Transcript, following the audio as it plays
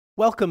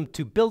Welcome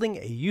to building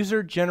a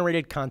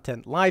user-generated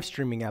content live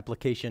streaming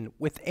application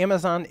with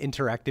Amazon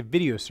Interactive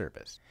Video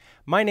Service.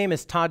 My name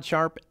is Todd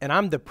Sharp, and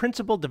I'm the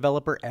Principal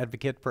Developer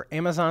Advocate for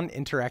Amazon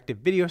Interactive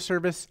Video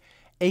Service,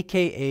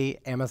 aka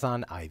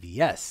Amazon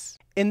IVS.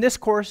 In this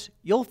course,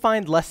 you'll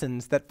find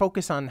lessons that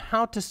focus on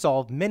how to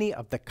solve many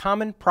of the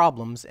common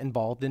problems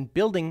involved in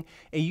building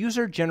a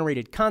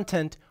user-generated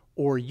content,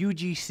 or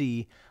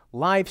UGC,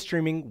 live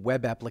streaming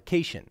web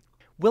application.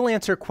 We'll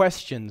answer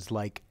questions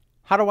like,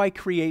 how do I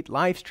create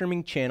live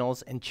streaming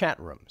channels and chat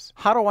rooms?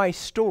 How do I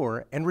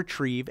store and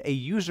retrieve a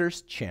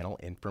user's channel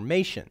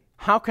information?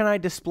 How can I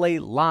display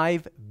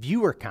live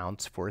viewer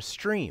counts for a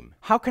stream?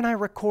 How can I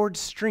record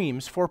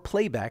streams for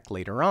playback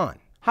later on?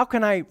 How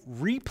can I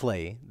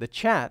replay the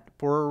chat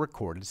for a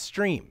recorded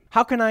stream?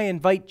 How can I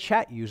invite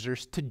chat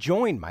users to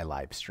join my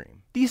live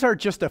stream? These are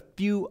just a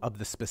few of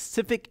the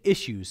specific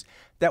issues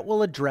that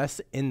we'll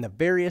address in the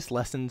various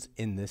lessons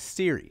in this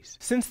series.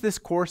 Since this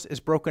course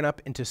is broken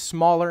up into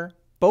smaller,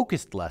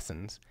 focused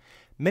lessons,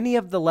 many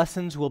of the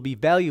lessons will be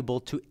valuable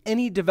to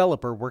any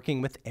developer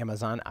working with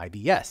Amazon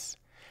IVS,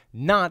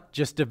 not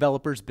just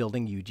developers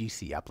building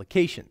UGC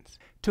applications.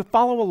 To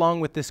follow along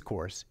with this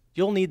course,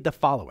 you'll need the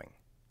following: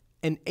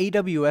 an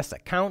AWS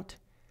account,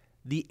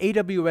 the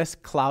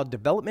AWS Cloud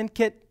Development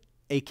Kit,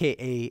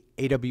 aka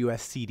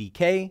AWS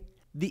CDK,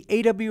 the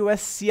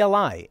AWS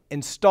CLI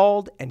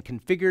installed and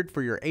configured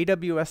for your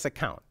AWS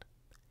account,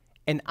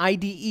 an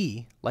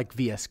IDE like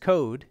VS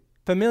Code,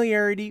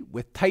 familiarity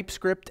with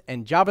TypeScript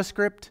and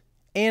JavaScript,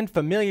 and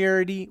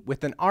familiarity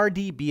with an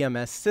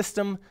RDBMS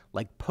system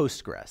like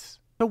Postgres.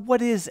 So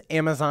what is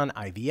Amazon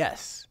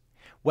IVS?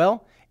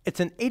 Well, it's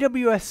an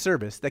AWS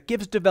service that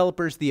gives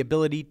developers the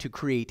ability to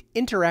create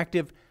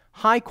interactive,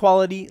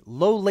 high-quality,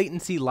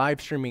 low-latency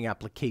live streaming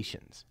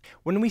applications.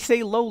 When we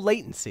say low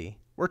latency,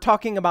 we're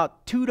talking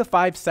about 2 to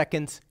 5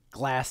 seconds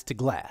glass to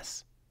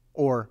glass,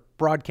 or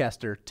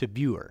broadcaster to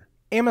viewer.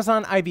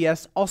 Amazon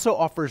IVS also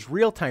offers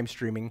real-time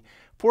streaming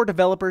for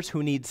developers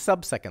who need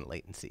sub-second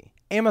latency.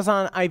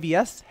 Amazon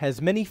IVS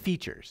has many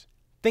features,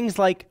 things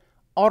like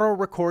auto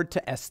record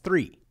to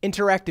S3,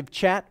 interactive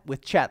chat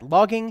with chat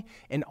logging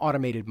and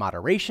automated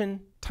moderation,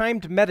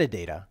 timed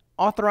metadata,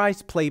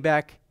 authorized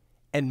playback,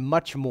 and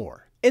much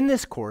more. In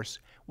this course,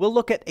 we'll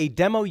look at a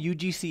demo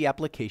UGC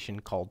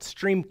application called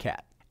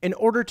StreamCat. In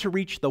order to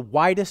reach the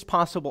widest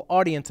possible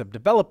audience of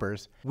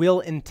developers, we'll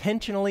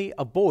intentionally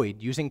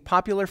avoid using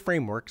popular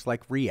frameworks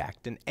like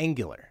React and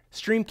Angular.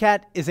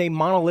 StreamCat is a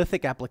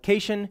monolithic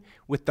application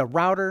with the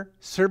router,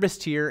 service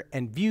tier,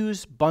 and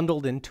views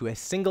bundled into a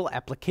single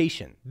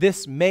application.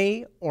 This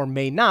may or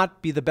may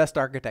not be the best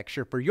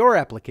architecture for your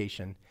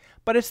application,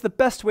 but it's the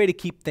best way to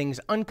keep things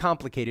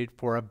uncomplicated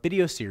for a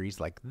video series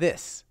like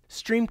this.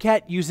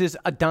 StreamCat uses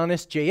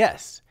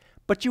Adonis.js,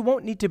 but you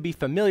won't need to be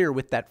familiar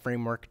with that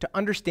framework to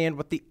understand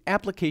what the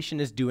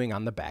application is doing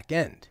on the back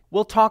end.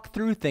 We'll talk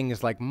through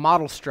things like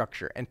model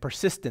structure and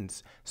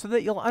persistence so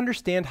that you'll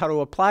understand how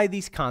to apply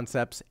these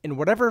concepts in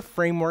whatever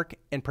framework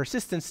and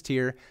persistence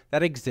tier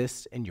that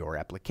exists in your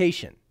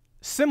application.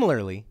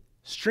 Similarly,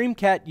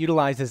 StreamCat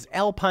utilizes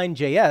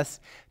Alpine.js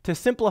to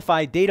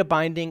simplify data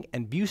binding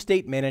and view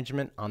state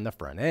management on the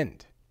front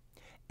end.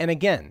 And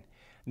again,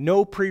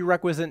 no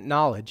prerequisite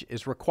knowledge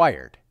is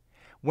required.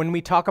 When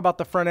we talk about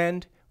the front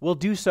end, we'll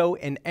do so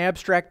in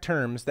abstract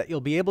terms that you'll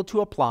be able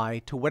to apply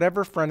to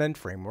whatever front-end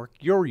framework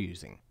you're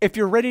using. If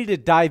you're ready to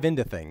dive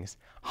into things,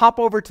 hop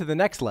over to the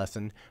next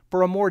lesson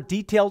for a more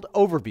detailed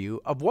overview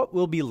of what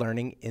we'll be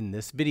learning in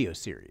this video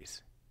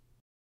series.